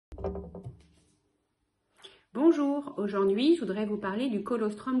Bonjour, aujourd'hui je voudrais vous parler du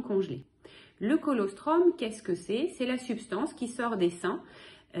colostrum congelé. Le colostrum, qu'est-ce que c'est? C'est la substance qui sort des seins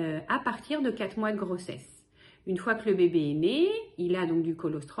à partir de 4 mois de grossesse. Une fois que le bébé est né, il a donc du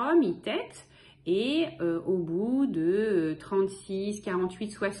colostrum, il tète et au bout de 36, 48,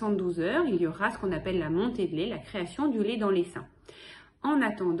 72 heures, il y aura ce qu'on appelle la montée de lait, la création du lait dans les seins. En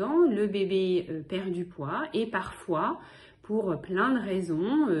attendant, le bébé perd du poids et parfois, pour plein de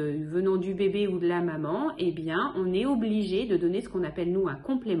raisons, venant du bébé ou de la maman, eh bien, on est obligé de donner ce qu'on appelle, nous, un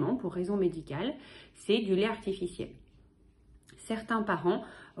complément pour raison médicale, c'est du lait artificiel. Certains parents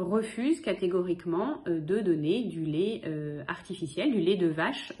refusent catégoriquement de donner du lait artificiel, du lait de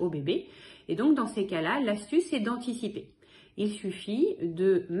vache au bébé. Et donc, dans ces cas-là, l'astuce est d'anticiper. Il suffit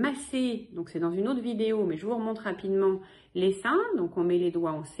de masser, donc c'est dans une autre vidéo, mais je vous remontre rapidement les seins. Donc, on met les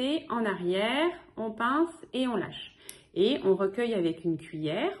doigts en C, en arrière, on pince et on lâche. Et on recueille avec une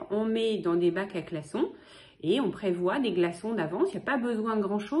cuillère, on met dans des bacs à glaçons et on prévoit des glaçons d'avance. Il n'y a pas besoin de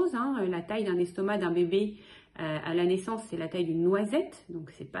grand-chose, hein. La taille d'un estomac d'un bébé à la naissance, c'est la taille d'une noisette,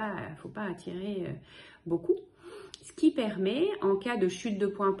 donc il ne faut pas attirer beaucoup. Ce qui permet, en cas de chute de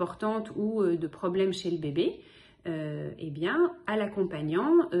poids importante ou de problème chez le bébé, eh bien, à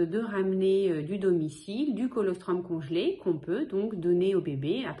l'accompagnant de ramener du domicile du colostrum congelé qu'on peut donc donner au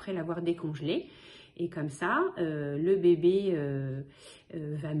bébé après l'avoir décongelé. Et comme ça, le bébé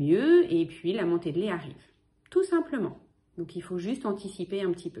va mieux et puis la montée de lait arrive. Tout simplement. Donc il faut juste anticiper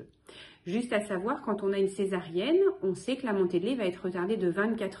un petit peu. Juste à savoir, quand on a une césarienne, on sait que la montée de lait va être retardée de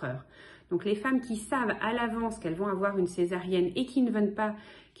 24 heures. Donc les femmes qui savent à l'avance qu'elles vont avoir une césarienne et qui ne veulent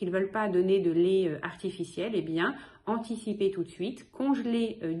pas donner de lait artificiel, eh bien, anticipez tout de suite,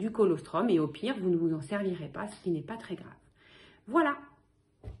 congelez du colostrum et au pire, vous ne vous en servirez pas, ce qui n'est pas très grave. Voilà.